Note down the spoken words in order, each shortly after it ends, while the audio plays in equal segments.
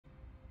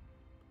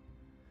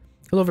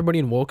Hello everybody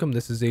and welcome,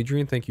 this is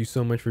Adrian. Thank you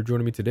so much for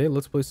joining me today.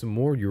 Let's play some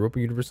more Europa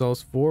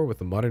Universalis IV with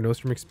the Mare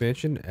Nostrum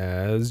expansion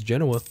as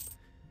Genoa.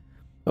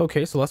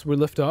 Okay, so last we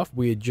left off,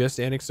 we had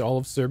just annexed all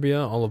of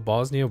Serbia, all of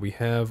Bosnia. We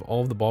have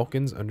all of the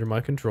Balkans under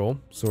my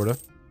control, sorta.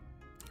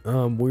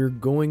 We're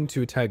going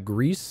to attack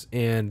Greece,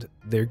 and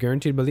they're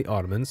guaranteed by the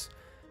Ottomans.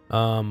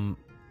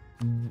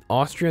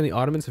 Austria and the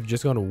Ottomans have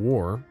just gone to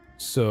war,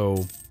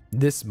 so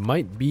this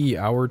might be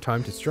our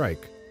time to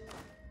strike.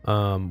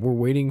 We're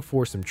waiting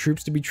for some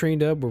troops to be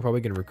trained up. We're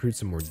probably going to recruit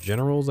some more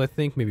generals, I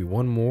think. Maybe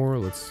one more.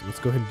 Let's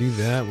go ahead and do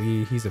that.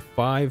 He's a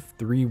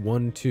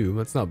 5-3-1-2.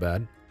 That's not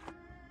bad.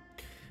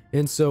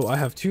 And so I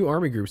have two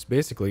army groups,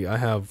 basically. I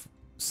have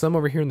some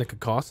over here in the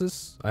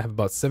Caucasus. I have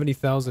about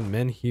 70,000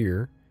 men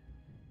here.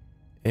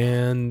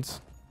 And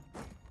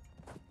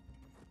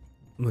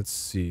let's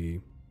see.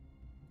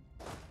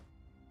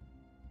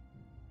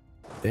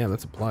 Damn,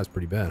 that supply is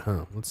pretty bad,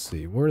 huh? Let's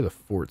see. Where are the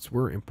forts?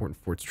 Where are important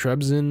forts?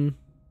 Trebizond.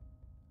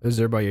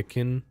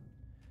 Azerbaijan.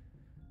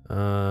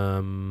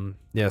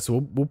 Yeah,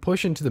 so we'll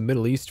push into the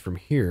Middle East from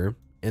here,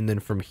 and then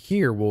from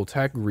here we'll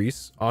attack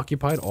Greece,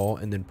 occupy it all,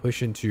 and then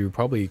push into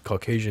probably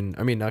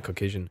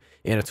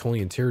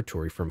Anatolian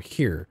territory from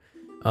here.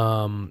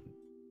 I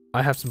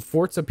have some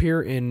forts up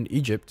here in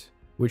Egypt,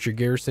 which are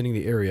garrisoning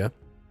the area.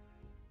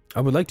 I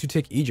would like to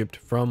take Egypt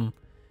from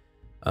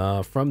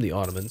the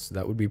Ottomans.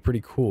 That would be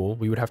pretty cool.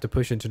 We would have to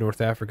push into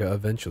North Africa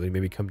eventually,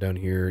 maybe come down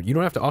here. You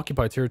don't have to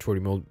occupy territory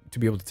to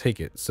be able to take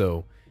it,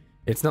 so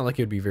it's not like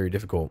it would be very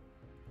difficult.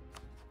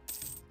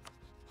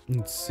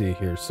 Let's see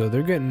here. So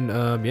they're getting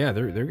yeah,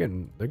 they're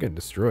getting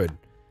destroyed.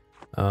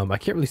 I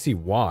can't really see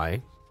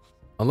why,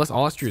 unless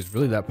Austria is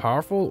really that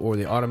powerful or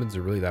the Ottomans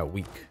are really that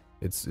weak.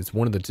 It's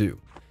one of the two.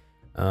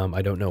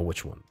 I don't know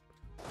which one.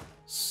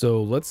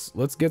 So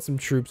let's get some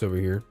troops over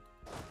here.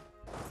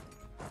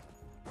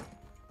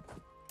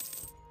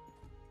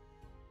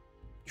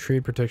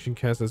 Trade protection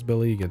Casus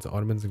Belli against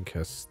Ottomans and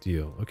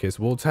Castile. Okay,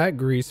 so we'll attack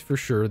Greece for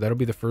sure. That'll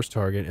be the first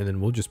target, and then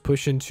we'll just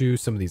push into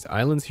some of these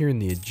islands here in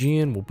the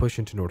Aegean. We'll push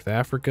into North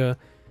Africa.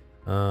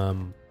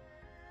 Let's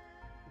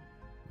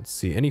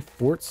see, any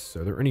forts?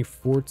 Are there any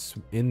forts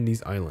in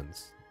these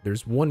islands?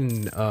 There's one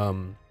in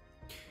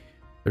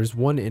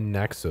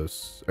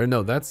Naxos. Or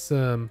no, that's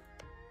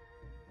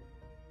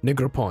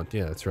Negropont.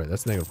 Yeah, that's right.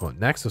 That's Negropont.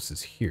 Naxos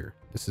is here.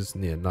 This is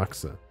near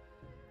Naxa.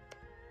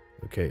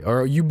 Okay,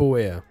 or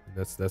Euboea.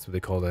 That's what they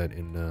call that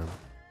in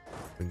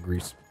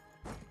Greece.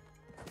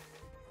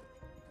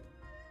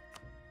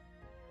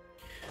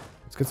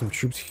 Let's get some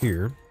troops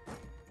here.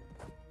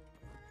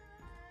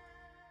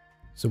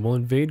 So we'll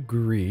invade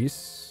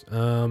Greece.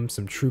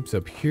 Some troops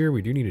up here.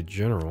 We do need a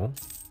general.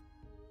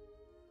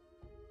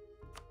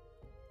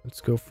 Let's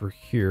go for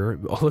here.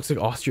 Oh, it looks like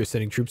Austria is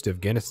sending troops to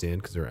Afghanistan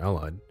because they're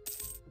allied.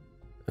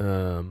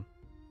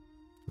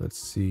 Let's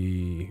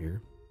see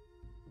here.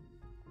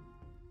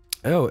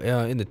 Oh,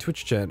 in the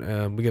Twitch chat,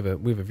 we have a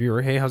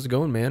viewer. Hey, how's it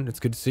going, man?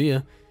 It's good to see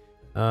you.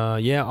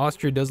 Yeah,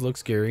 Austria does look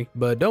scary,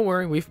 but don't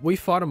worry, we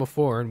fought them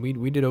before and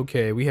we did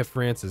okay. We have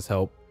France's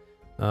help.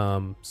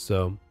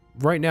 So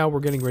right now we're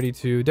getting ready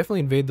to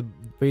definitely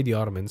invade the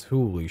Ottomans.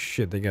 Holy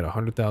shit, they got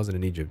 100,000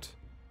 in Egypt.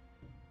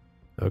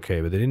 Okay,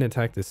 but they didn't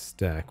attack this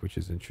stack, which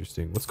is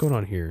interesting. What's going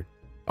on here?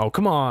 Oh,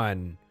 come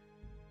on!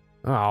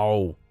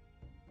 Oh,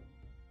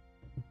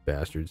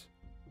 bastards!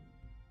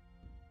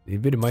 They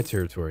invaded my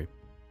territory.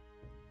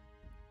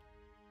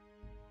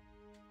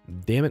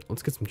 Damn it,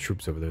 let's get some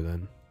troops over there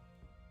then.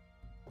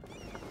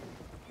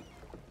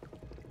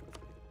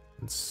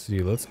 Let's see,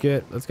 let's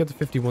get the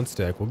 51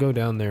 stack. We'll go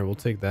down there, we'll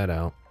take that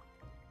out.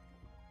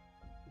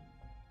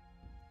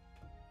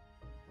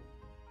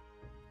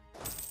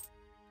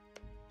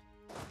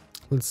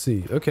 Let's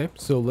see. Okay,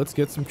 so let's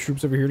get some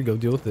troops over here to go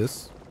deal with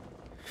this.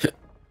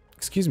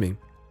 Excuse me.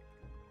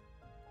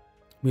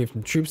 We have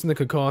some troops in the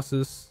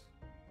Caucasus.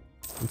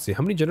 Let's see,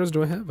 how many generals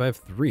do I have? I have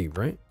 3,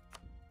 right?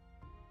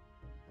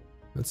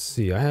 Let's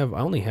see, I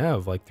only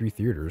have like 3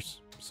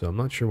 theaters, so I'm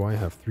not sure why I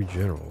have 3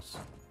 generals.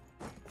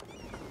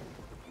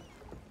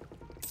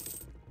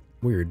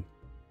 Weird.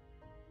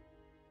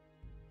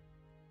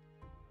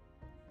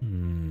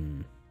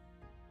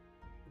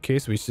 Okay,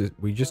 so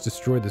we just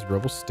destroyed this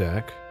rebel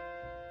stack.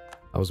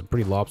 That was a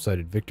pretty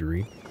lopsided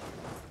victory.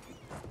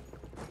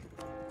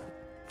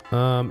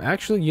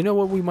 Actually, you know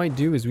what we might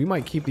do is we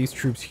might keep these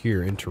troops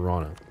here in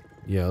Tirana.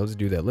 Yeah, let's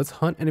do that. Let's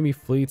hunt enemy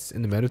fleets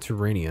in the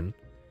Mediterranean.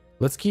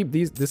 Let's keep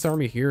this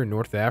army here in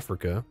North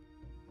Africa.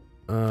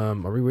 Are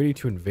we ready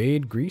to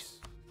invade Greece?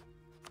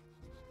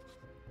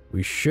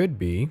 We should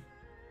be.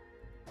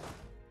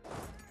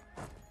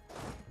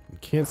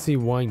 Can't see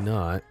why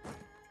not.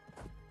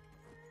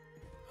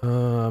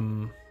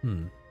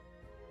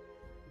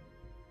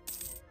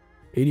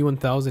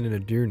 81,000 in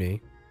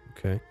Edirne.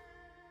 Okay.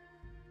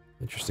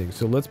 Interesting.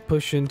 So let's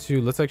push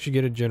into, let's actually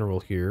get a general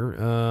here.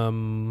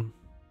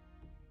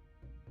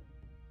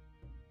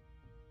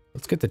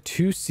 Let's get the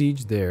 2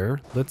 siege there.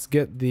 Let's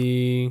get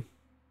the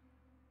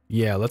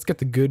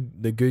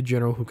good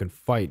general who can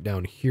fight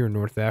down here in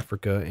North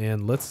Africa,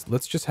 and let's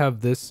just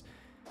have this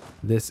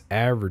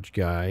average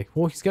guy.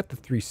 Well, he's got the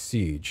 3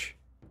 siege.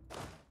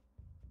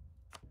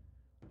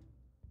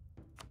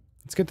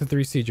 Let's get the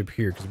 3 siege up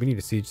here because we need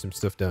to siege some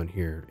stuff down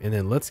here. And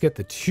then let's get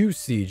the 2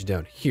 siege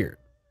down here.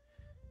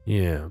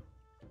 Yeah.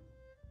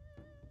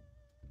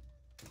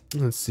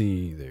 Let's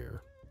see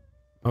there.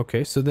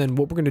 Okay, so then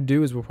what we're going to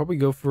do is we'll probably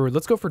go for...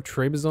 Let's go for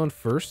Trebizond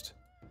first.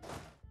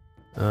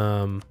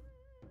 2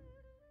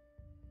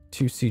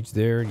 siege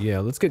there. Yeah,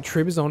 let's get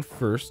Trebizond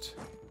first.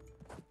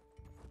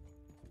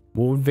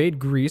 We'll invade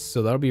Greece,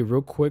 so that'll be a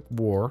real quick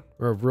war.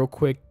 Or a real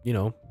quick, you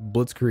know,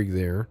 blitzkrieg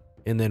there.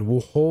 And then we'll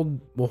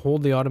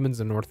hold the Ottomans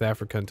in North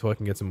Africa until I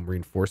can get some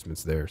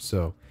reinforcements there.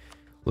 So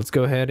let's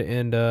go ahead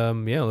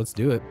and yeah, let's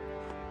do it.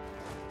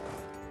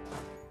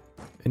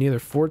 Any other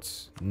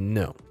forts?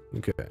 No.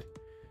 Okay.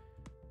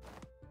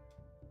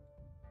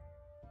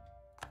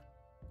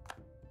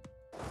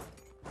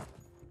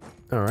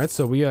 All right,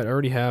 so we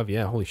already have,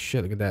 yeah, holy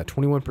shit, look at that,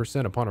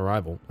 21% upon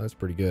arrival. That's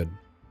pretty good.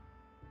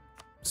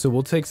 So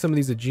we'll take some of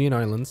these Aegean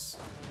islands.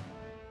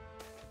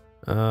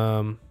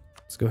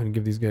 Let's go ahead and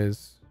give these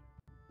guys.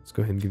 Let's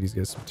go ahead and give these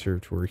guys some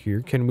territory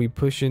here. Can we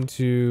push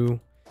into...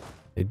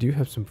 They do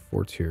have some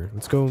forts here.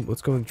 Let's go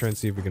and try and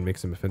see if we can make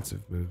some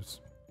offensive moves.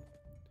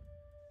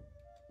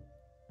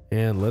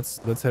 And let's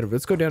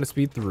go down to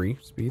speed 3.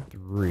 Speed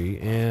 3.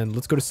 And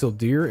let's go to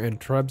Sildir and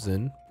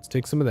Trebizond. Let's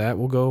take some of that.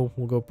 We'll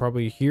go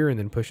probably here and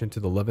then push into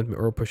the Levant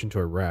or push into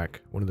Iraq.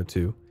 One of the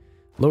two.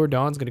 Lower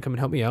Don's gonna come and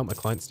help me out. My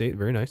client state.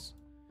 Very nice.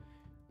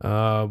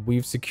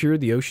 We've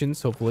secured the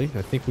oceans, hopefully.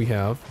 I think we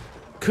have.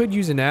 Could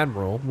use an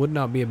admiral. Would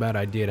not be a bad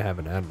idea to have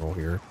an admiral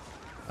here.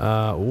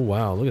 Oh,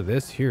 wow. Look at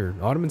this here.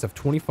 Ottomans have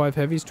 25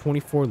 heavies,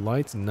 24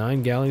 lights,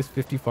 9 galleys,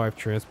 55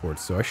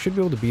 transports. So I should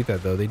be able to beat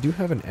that, though. They do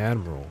have an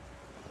admiral.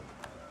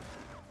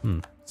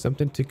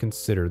 Something to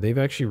consider. They've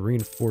actually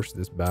reinforced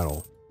this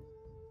battle.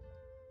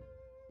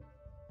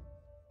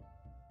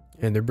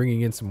 And they're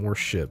bringing in some more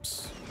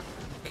ships.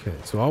 Okay,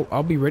 so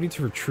I'll be ready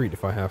to retreat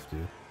if I have to.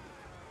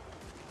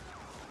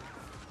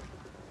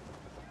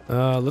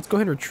 Let's go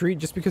ahead and retreat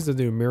just because of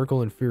the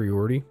numerical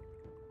inferiority.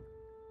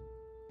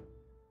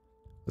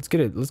 Let's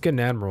get an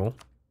admiral.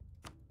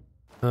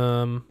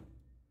 Ooh,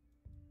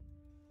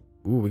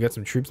 we got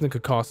some troops in the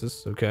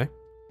Caucasus. Okay.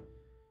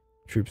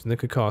 Troops in the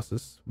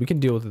Caucasus. We can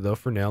deal with it though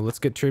for now. Let's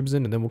get troops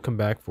in and then we'll come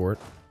back for it.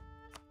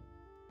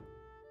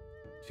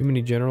 Too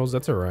many generals,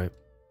 that's alright.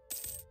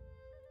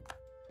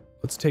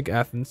 Let's take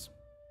Athens.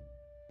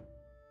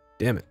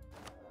 Damn it.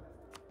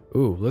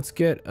 Ooh, let's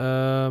get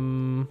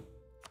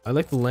I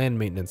like the land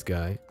maintenance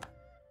guy.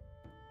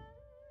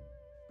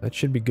 That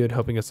should be good,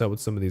 helping us out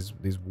with some of these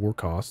war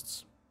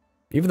costs.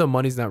 Even though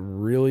money's not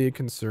really a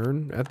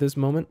concern at this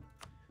moment.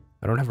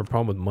 I don't have a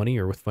problem with money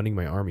or with funding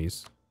my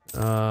armies.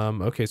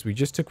 Okay, so we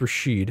just took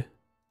Rashid,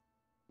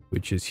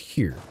 which is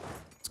here.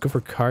 Let's go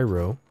for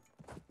Cairo.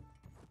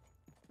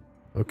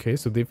 Okay,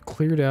 so they've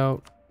cleared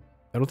out...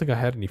 I don't think I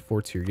had any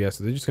forts here. Yeah,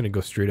 so they're just going to go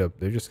straight up.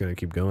 They're just going to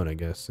keep going, I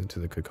guess, into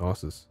the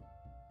Caucasus.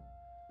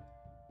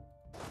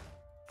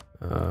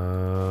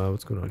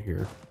 What's going on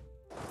here?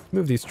 Let's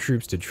move these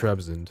troops to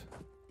Trebizond.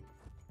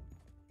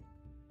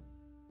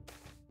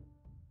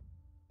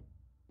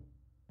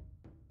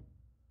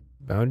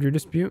 Boundary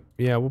dispute?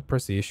 Yeah, we'll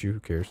press the issue.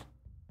 Who cares?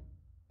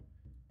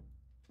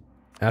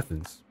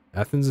 Athens.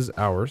 Athens is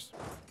ours.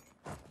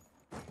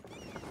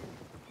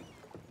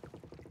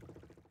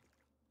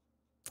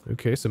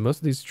 Okay, so most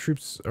of these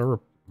troops are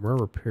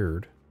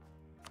repaired.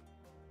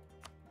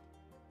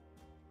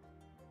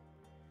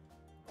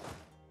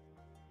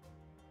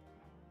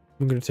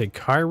 I'm going to take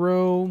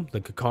Cairo.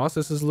 The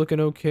Caucasus is looking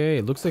okay.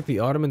 It looks like the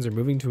Ottomans are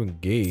moving to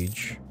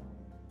engage.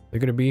 They're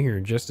going to be here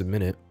in just a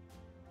minute,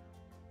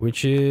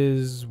 which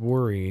is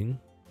worrying.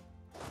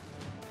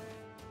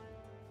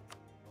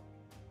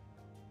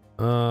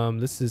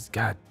 This is,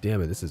 god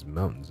damn it, this is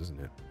mountains, isn't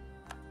it?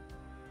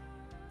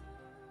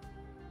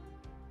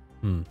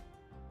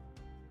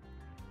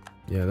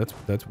 Yeah,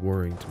 that's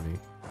worrying to me.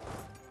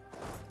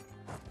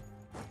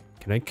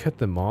 Can I cut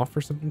them off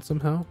or something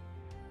somehow?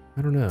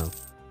 I don't know.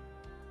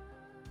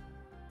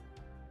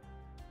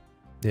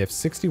 They have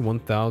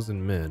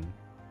 61,000 men.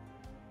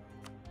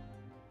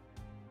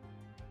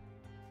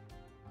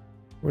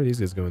 Where are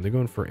these guys going? They're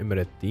going for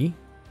Imereti?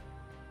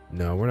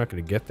 No, we're not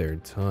going to get there in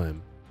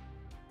time.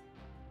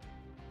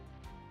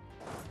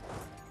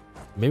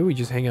 Maybe we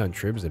just hang out in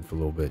Trebizond for a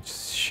little bit.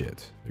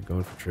 Shit. They're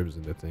going for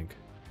Trebizond, I think.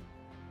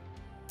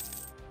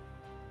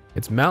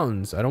 It's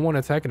mountains. I don't want to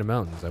attack in the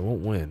mountains. I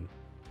won't win.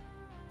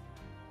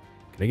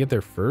 Can I get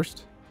there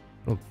first?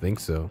 I don't think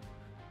so.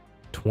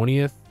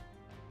 20th.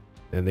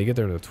 And they get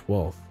there on the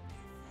 12th.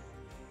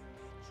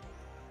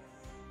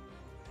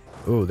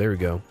 Oh, there we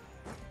go.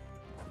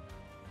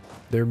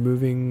 They're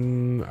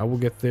moving. I will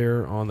get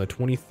there on the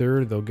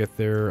 23rd. They'll get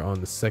there on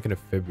the 2nd of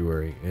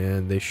February.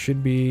 And they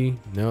should be...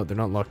 No, they're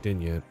not locked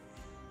in yet.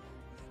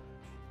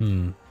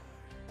 We'll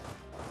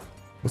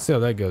see how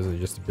that goes in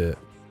just a bit.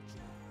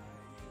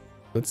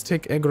 Let's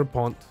take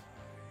Agripont.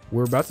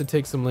 We're about to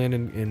take some land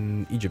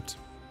in Egypt.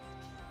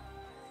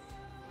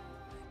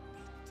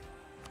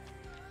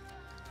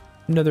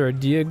 Another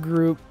idea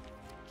group.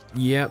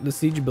 Yeah, the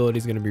siege ability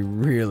is going to be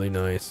really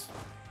nice.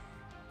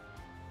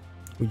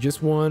 We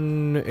just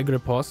won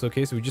Agripos.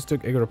 Okay, so we just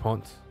took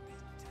Agripont.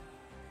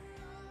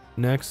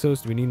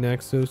 Naxos. Do we need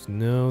Naxos?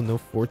 No, no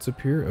forts up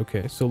here.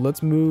 Okay, so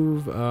let's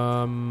move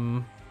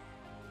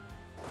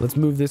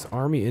this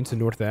army into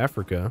North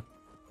Africa.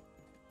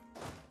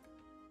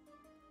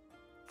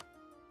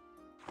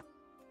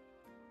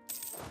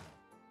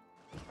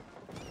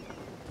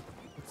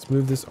 Let's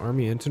move this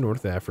army into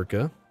North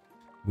Africa.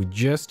 We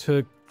just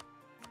took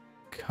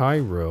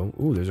Cairo.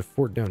 Ooh, there's a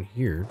fort down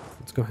here.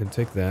 Let's go ahead and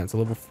take that. It's a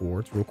level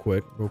 4. It's real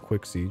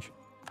quick siege.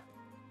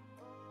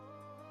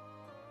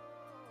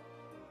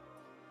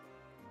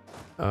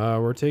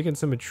 We're taking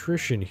some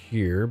attrition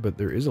here, but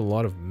there is a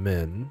lot of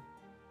men.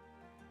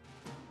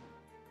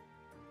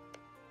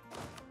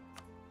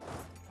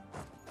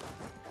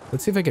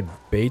 Let's see if I can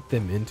bait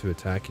them into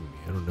attacking me.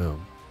 I don't know.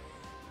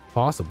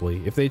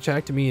 Possibly. If they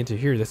attacked me into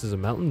here, this is a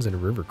mountains and a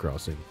river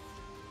crossing.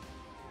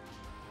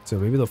 So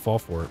maybe they'll fall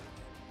for it.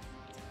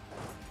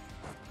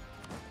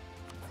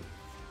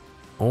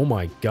 Oh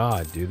my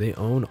god, dude. They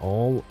own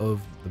all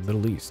of the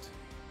Middle East.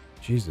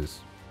 Jesus.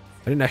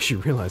 I didn't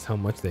actually realize how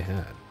much they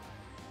had.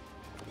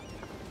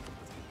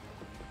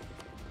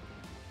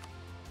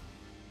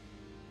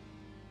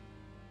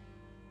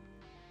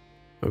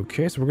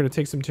 Okay, so we're going to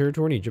take some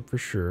territory in Egypt for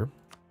sure.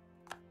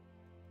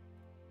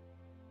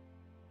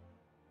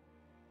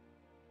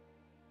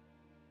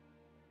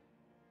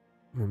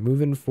 We're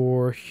moving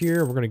for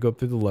here. We're going to go up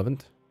through the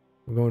Levant.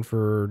 We're going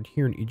for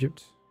here in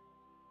Egypt.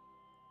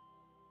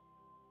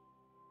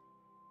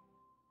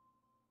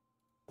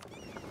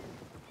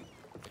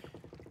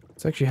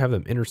 Let's actually have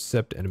them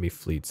intercept enemy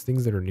fleets,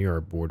 things that are near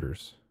our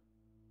borders.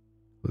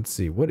 Let's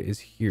see, what is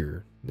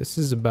here? This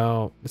is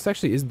about... This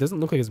actually doesn't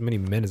look like as many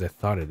men as I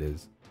thought it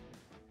is.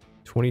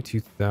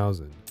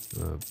 22,000.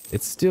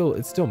 It's still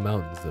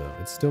mountains though.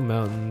 It's still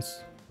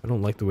mountains. I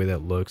don't like the way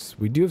that looks.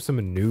 We do have some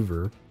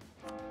maneuver,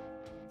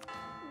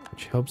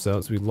 which helps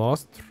out. So we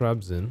lost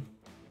Trabzon.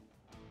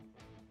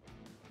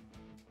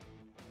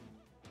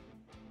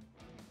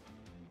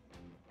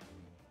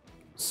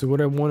 So what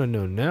I want to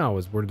know now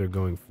is where they're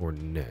going for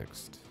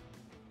next.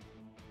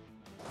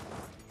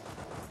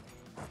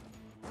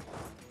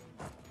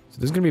 So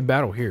there's going to be a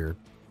battle here.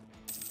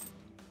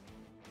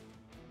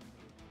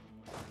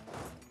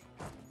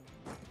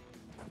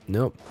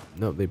 Nope.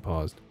 Nope, they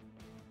paused.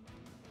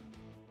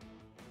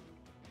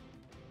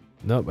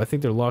 Nope, I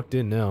think they're locked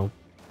in now.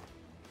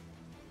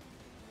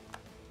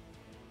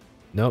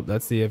 Nope,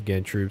 that's the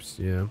Afghan troops,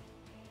 yeah.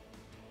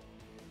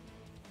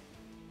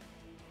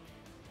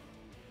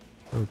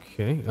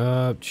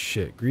 Okay,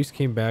 shit. Greece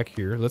came back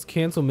here. Let's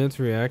cancel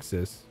military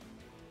access.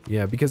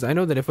 Yeah, because I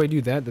know that if I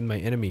do that, then my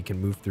enemy can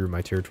move through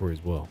my territory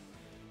as well.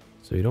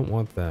 So you don't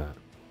want that.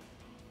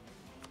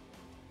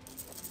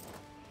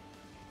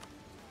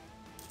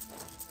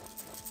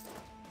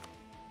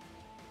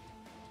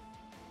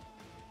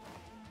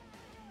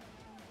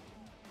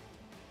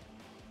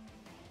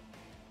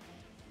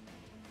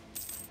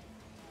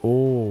 Oh,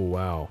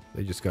 wow.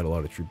 They just got a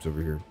lot of troops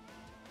over here.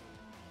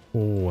 Oh,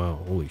 wow.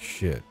 Holy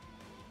shit.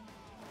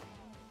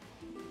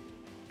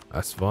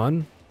 That's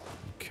fun.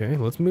 Okay,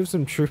 let's move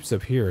some troops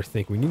up here. I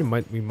think we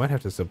might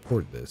have to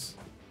support this.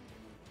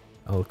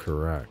 Al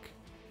Karak.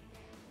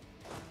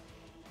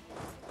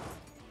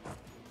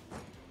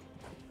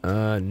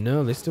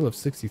 No, they still have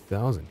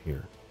 60,000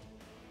 here.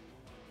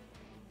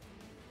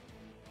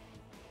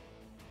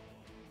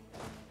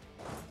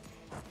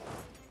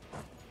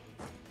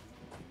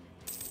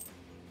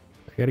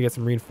 I gotta get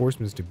some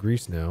reinforcements to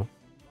Greece now.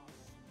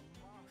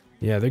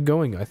 Yeah, they're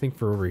going, I think,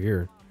 for over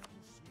here.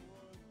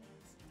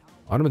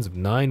 Ottomans have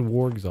 9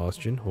 war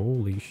exhaustion.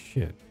 Holy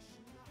shit.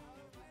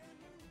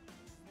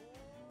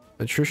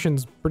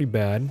 Attrition's pretty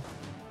bad.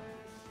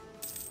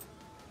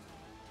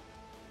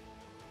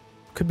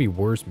 Could be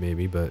worse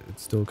maybe, but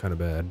it's still kind of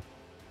bad.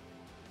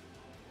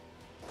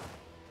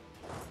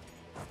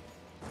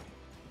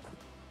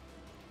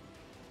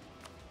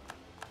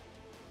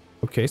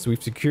 Okay, so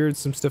we've secured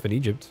some stuff in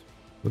Egypt.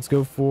 Let's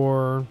go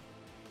for...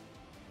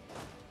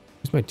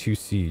 Where's my 2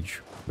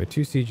 siege? My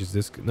 2 siege is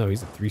this... No,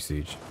 he's a 3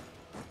 siege.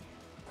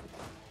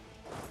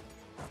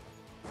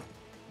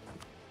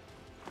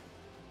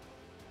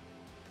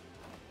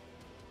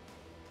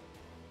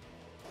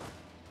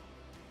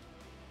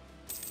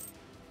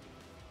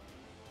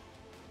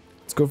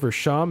 Let's go for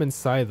Sham and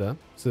Scytha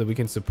so that we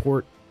can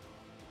support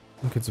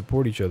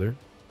each other.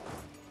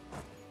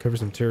 Cover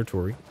some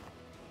territory.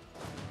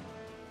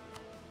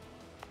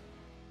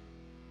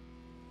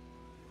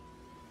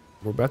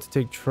 We're about to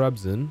take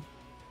Trabzon.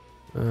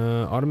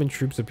 Ottoman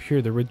troops up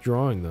here. They're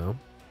withdrawing though.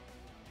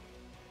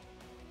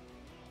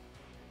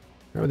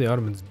 How are the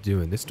Ottomans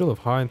doing? They still have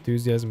high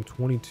enthusiasm.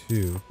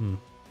 22.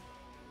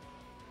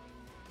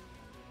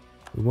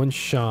 We won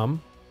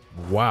Sham.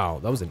 Wow,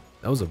 that was like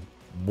a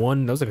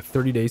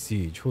 30-day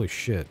siege. Holy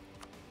shit.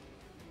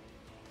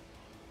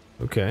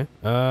 Okay.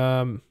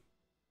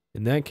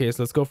 In that case,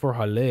 let's go for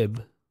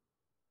Haleb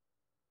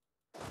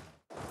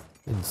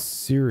in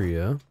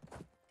Syria.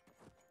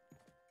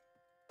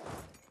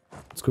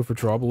 Let's go for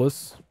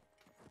Trobolus.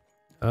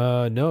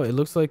 No, it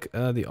looks like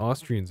the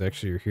Austrians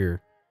actually are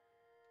here.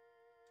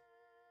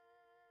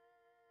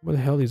 Where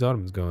the hell are these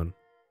Ottomans going?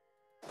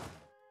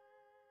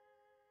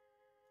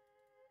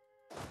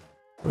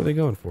 What are they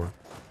going for?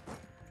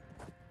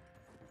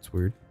 It's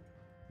weird.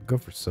 Go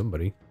for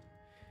somebody.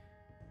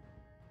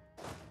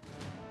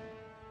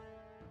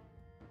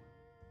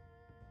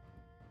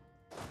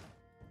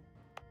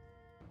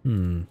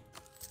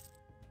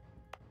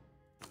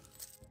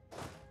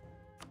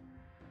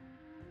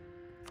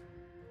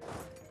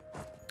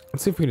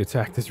 Let's see if we can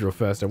attack this real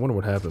fast. I wonder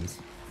what happens.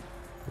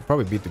 We'll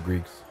probably beat the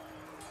Greeks.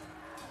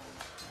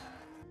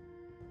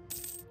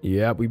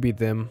 Yeah, we beat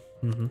them.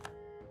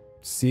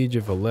 Siege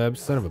of Aleb,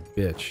 son of a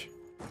bitch.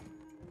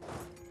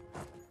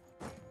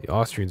 The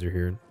Austrians are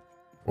here.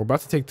 We're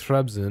about to take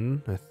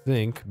Trebizond, I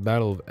think.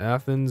 Battle of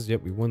Athens.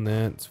 Yep, we won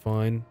that. It's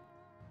fine.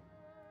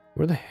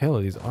 Where the hell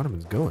are these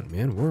Ottomans going,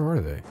 man? Where are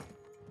they? Are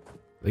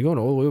they going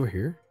all the way over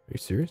here? Are you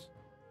serious?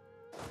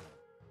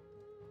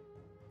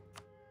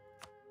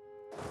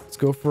 Let's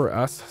go for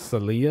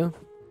As-Saliyah.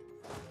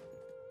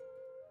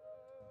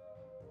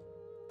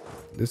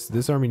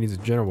 This army needs a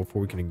general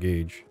before we can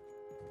engage.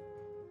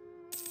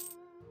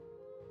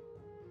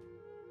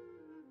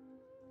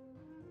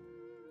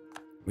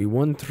 We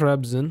won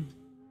Trebizond.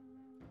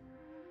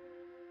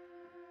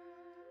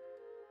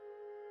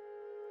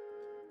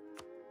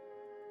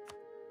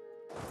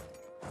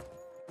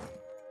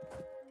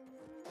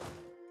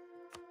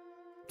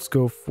 Let's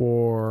go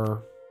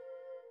for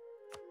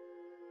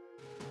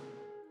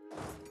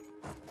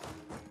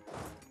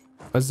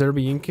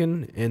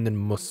Azerbaijan and then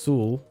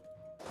Mosul.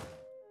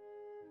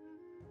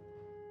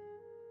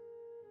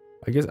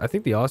 I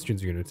think the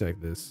Austrians are going to attack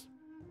this.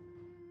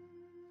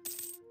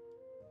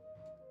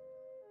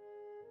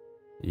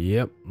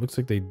 Yep, looks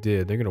like they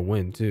did. They're going to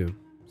win too.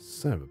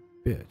 Son of a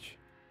bitch.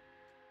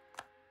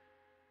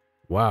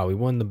 Wow, we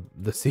won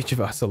the Siege of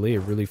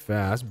Asaliyah really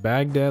fast.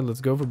 Baghdad,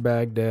 let's go for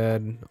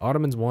Baghdad.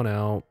 Ottomans won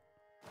out.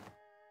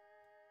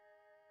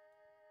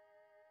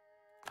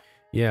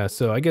 Yeah,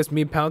 so I guess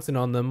me pouncing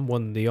on them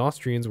when the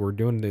Austrians were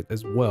doing it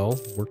as well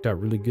worked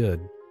out really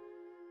good.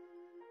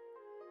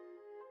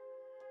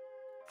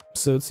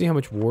 So let's see how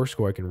much war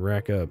score I can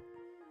rack up.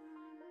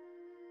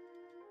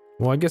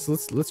 Well, I guess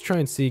let's try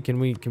and see, can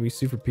we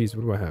sue for peace?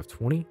 What do I have?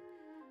 20?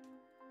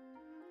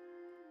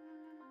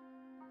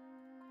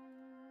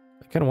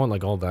 I kind of want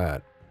like all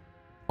that.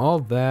 All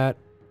that.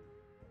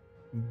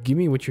 Give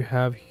me what you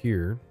have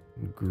here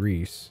in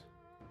Greece.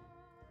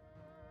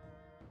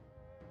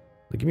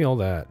 Like, give me all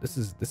that. This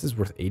is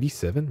worth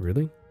 87,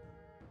 really?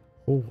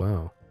 Oh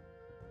wow.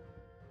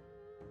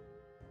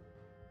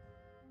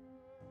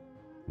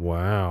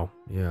 Wow.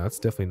 Yeah, that's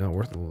definitely not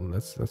worth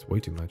it. That's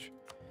way too much.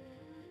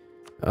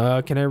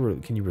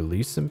 Can you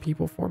release some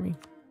people for me?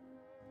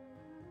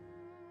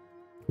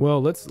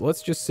 Well,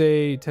 let's just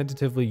say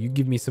tentatively you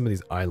give me some of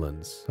these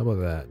islands. How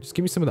about that? Just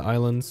give me some of the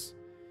islands.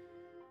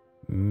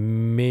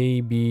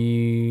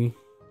 Maybe.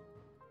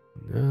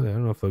 No, I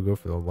don't know if they'll go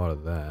for a lot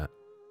of that.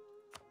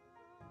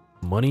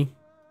 Money?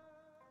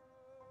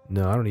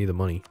 No, I don't need the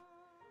money.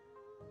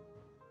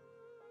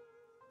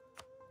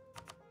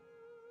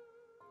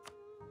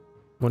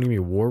 Want to give me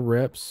war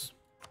reps?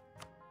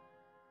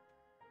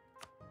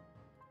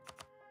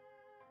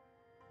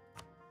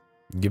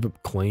 Give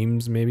up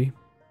claims, maybe?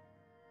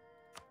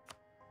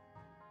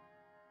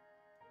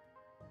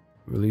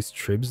 Release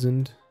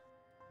Trebizond?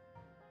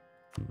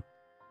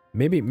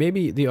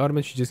 Maybe the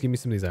Ottomans should just give me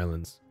some of these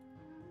islands.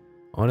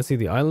 Honestly,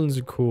 the islands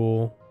are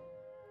cool.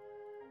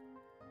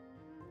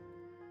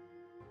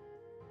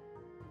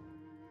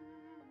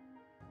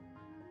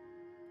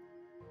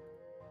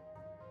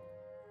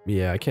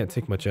 Yeah, I can't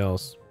take much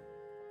else.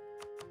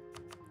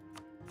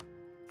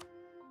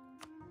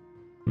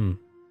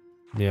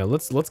 Yeah,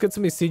 let's get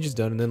some of these sieges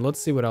done, and then let's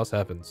see what else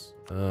happens.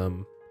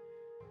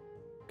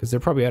 Because they're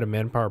probably out of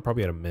manpower,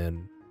 probably out of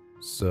men.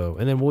 So,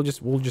 and then we'll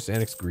just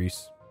annex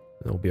Greece,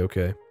 and it'll be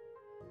okay.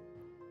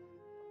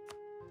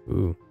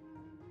 Ooh,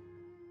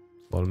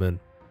 a lot of men.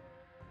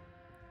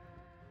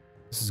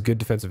 This is good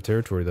defensive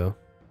territory, though.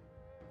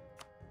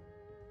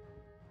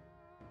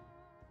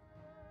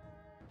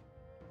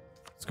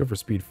 Let's go for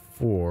speed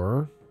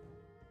 4.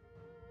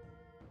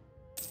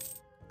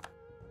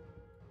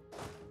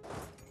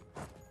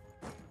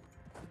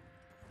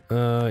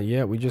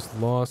 Yeah, we just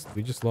lost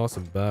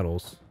some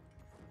battles.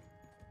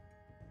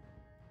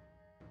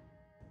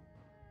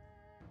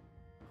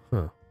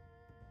 Huh.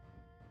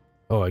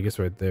 Oh, I guess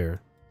right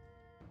there.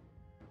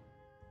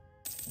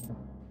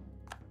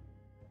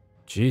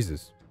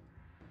 Jesus.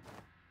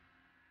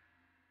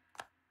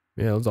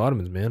 Yeah, those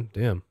Ottomans, man.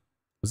 Damn.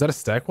 Was that a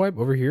stack wipe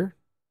over here?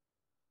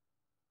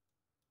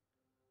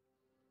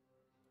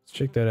 Let's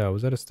check that out.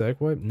 Was that a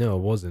stack wipe? No,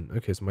 it wasn't.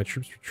 Okay, so my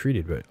troops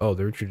retreated, but oh,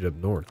 they retreated up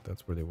north.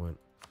 That's where they went.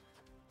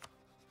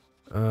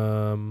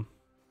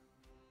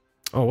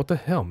 Oh, what the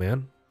hell,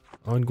 man?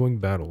 Ongoing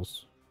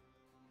battles.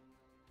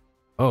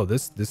 Oh,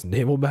 this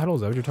naval battle?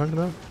 Is that what you're talking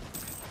about?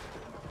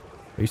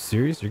 Are you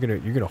serious? You're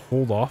gonna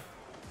hold off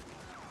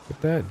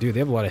with that? Dude, they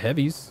have a lot of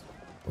heavies.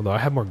 Although I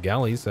have more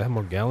galleys.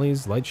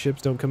 Light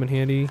ships don't come in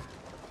handy.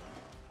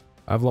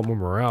 I have a lot more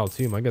morale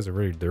too. My guys are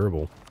very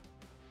durable.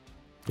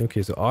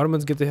 Okay, so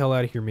Ottomans, get the hell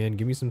out of here, man.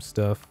 Give me some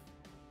stuff.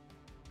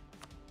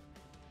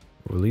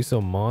 Release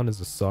Oman as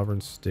a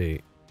sovereign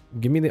state.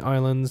 Give me the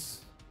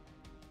islands.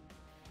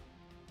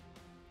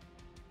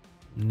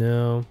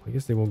 No, I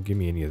guess they won't give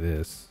me any of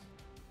this.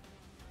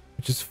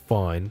 Which is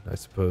fine, I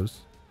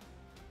suppose.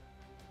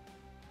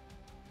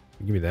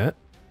 Give me that.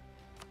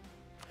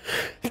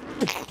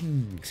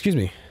 Excuse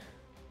me.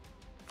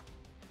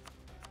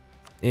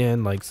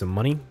 And like some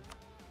money.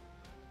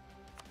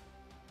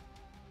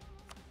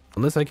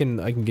 Unless I can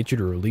get you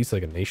to release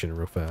like a nation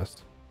real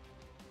fast.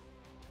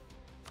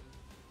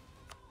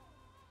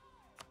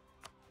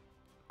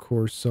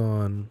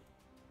 Corson.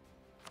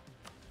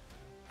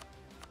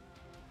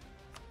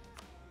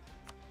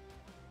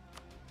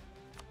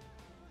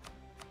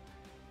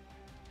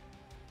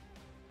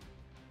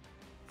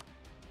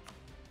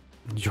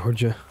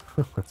 Georgia.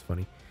 That's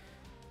funny.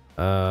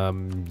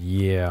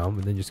 Yeah,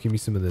 and then just give me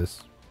some of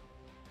this.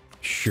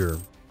 Sure.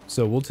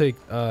 So we'll take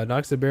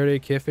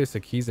Noxaberde, Kefe,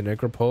 Sakis, and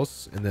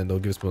Necropulse, and then they'll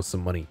give us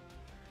some money.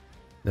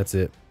 That's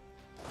it.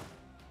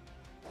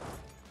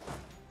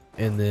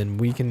 And then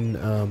we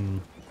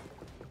can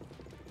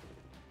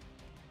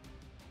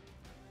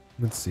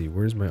let's see,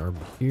 where's my army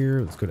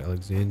here? Let's go to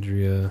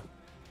Alexandria.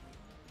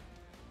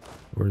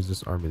 Where's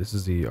this army? This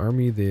is the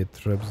army de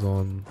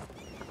Trebizond.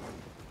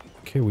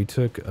 Okay, we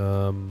took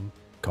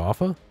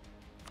Kaffa.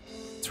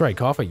 That's right,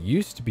 Kaffa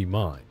used to be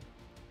mine.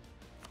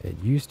 It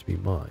used to be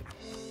mine.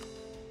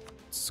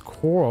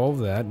 Score all of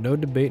that. No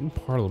debate in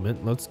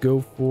Parliament. Let's go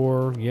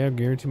for, yeah,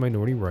 guarantee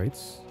minority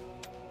rights.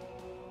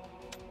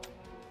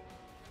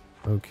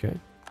 Okay.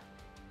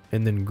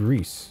 And then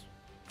Greece.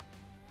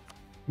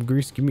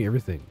 Greece, give me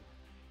everything.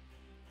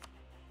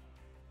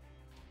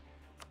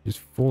 Just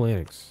full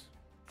annex.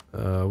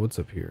 What's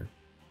up here?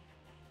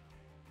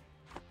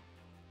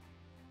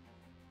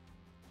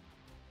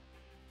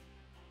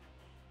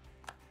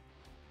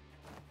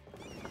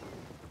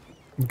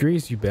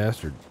 Greece, you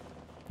bastard.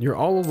 You're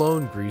all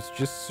alone, Greece.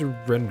 Just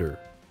surrender.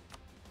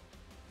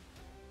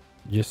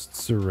 Just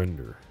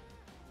surrender.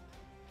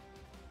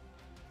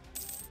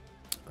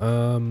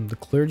 The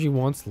clergy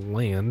wants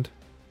land.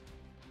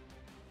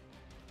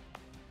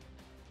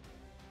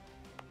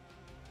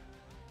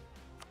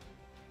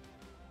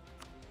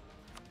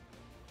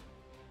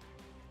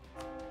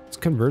 Let's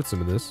convert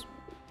some of this.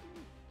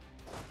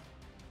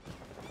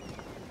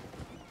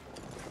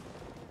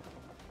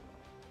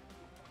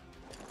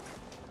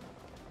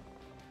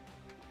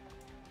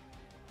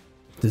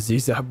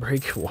 Disease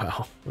outbreak?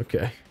 Wow.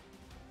 Okay.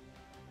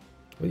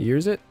 What year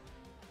is it?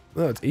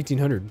 Oh, it's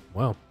 1800.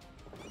 Wow.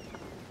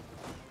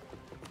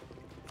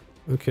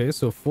 Okay,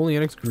 so fully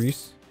annexed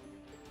Greece.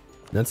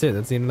 That's it.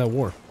 That's the end of that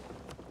war.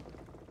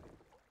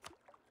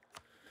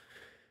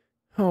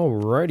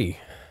 Alrighty.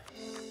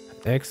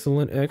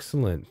 Excellent,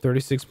 excellent.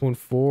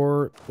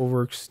 36.4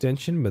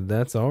 overextension, but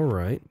that's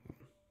alright.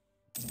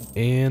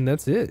 And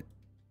that's it.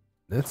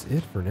 That's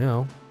it for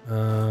now.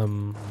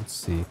 Let's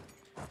see.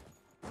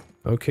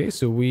 Okay,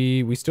 so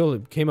we still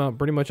came out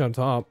pretty much on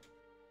top.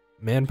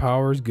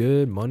 Manpower's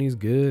good, money's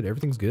good,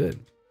 everything's good.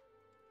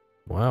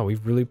 Wow,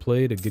 we've really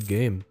played a good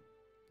game.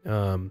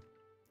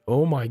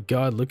 Oh my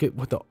god, look at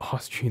what the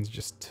Austrians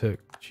just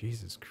took.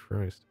 Jesus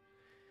Christ.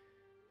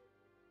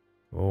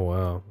 Oh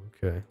wow,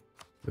 okay.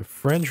 The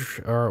French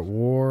are at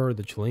war,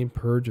 the Chilean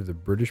purge of the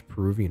British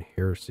Peruvian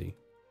heresy.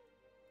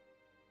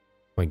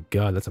 My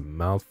god, that's a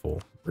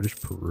mouthful. British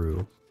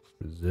Peru.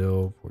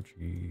 Brazil,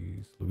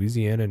 Portuguese,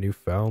 Louisiana,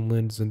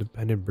 Newfoundland is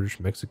independent, British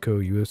Mexico,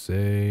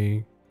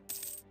 USA,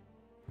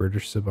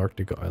 British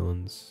subarctic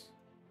islands.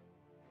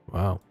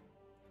 Wow.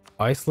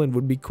 Iceland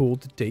would be cool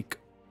to take.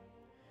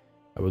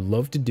 I would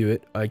love to do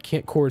it. I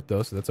can't court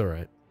though, so that's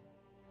alright.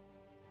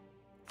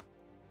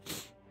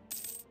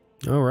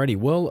 Alrighty,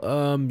 well,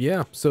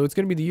 yeah, so it's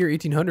gonna be the year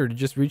 1800. It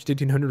just reached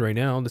 1800 right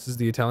now. This is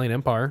the Italian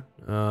Empire.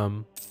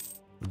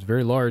 It's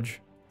very large.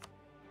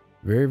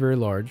 Very, very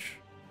large.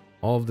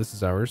 All of this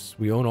is ours.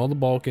 We own all the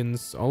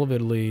Balkans, all of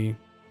Italy.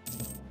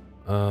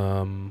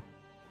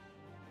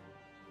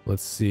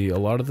 Let's see. A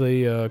lot of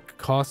the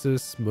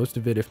Caucasus, most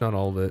of it, if not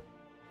all of it.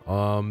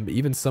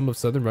 Even some of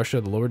southern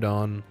Russia, the Lower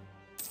Don.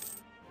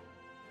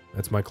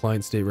 That's my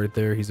client state right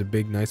there. He's a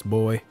big, nice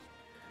boy.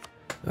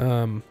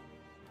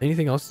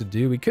 Anything else to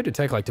do? We could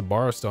attack like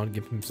Tabaristan,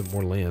 give him some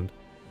more land.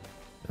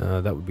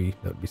 That would be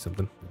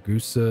something.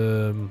 Goose.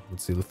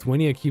 Let's see.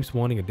 Lithuania keeps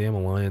wanting a damn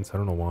alliance. I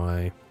don't know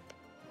why.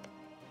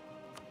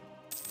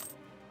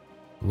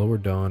 Lower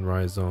Don,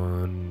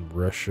 Ryazan,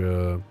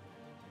 Russia.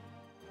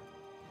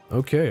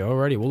 Okay,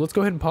 alrighty. Well, let's go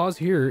ahead and pause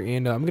here,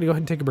 and I'm gonna go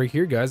ahead and take a break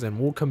here, guys, and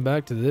we'll come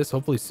back to this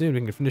hopefully soon. We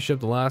can finish up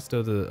the last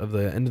of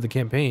the end of the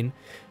campaign.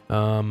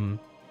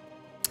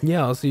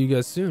 Yeah, I'll see you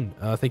guys soon.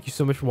 Thank you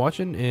so much for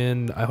watching,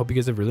 and I hope you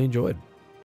guys have really enjoyed.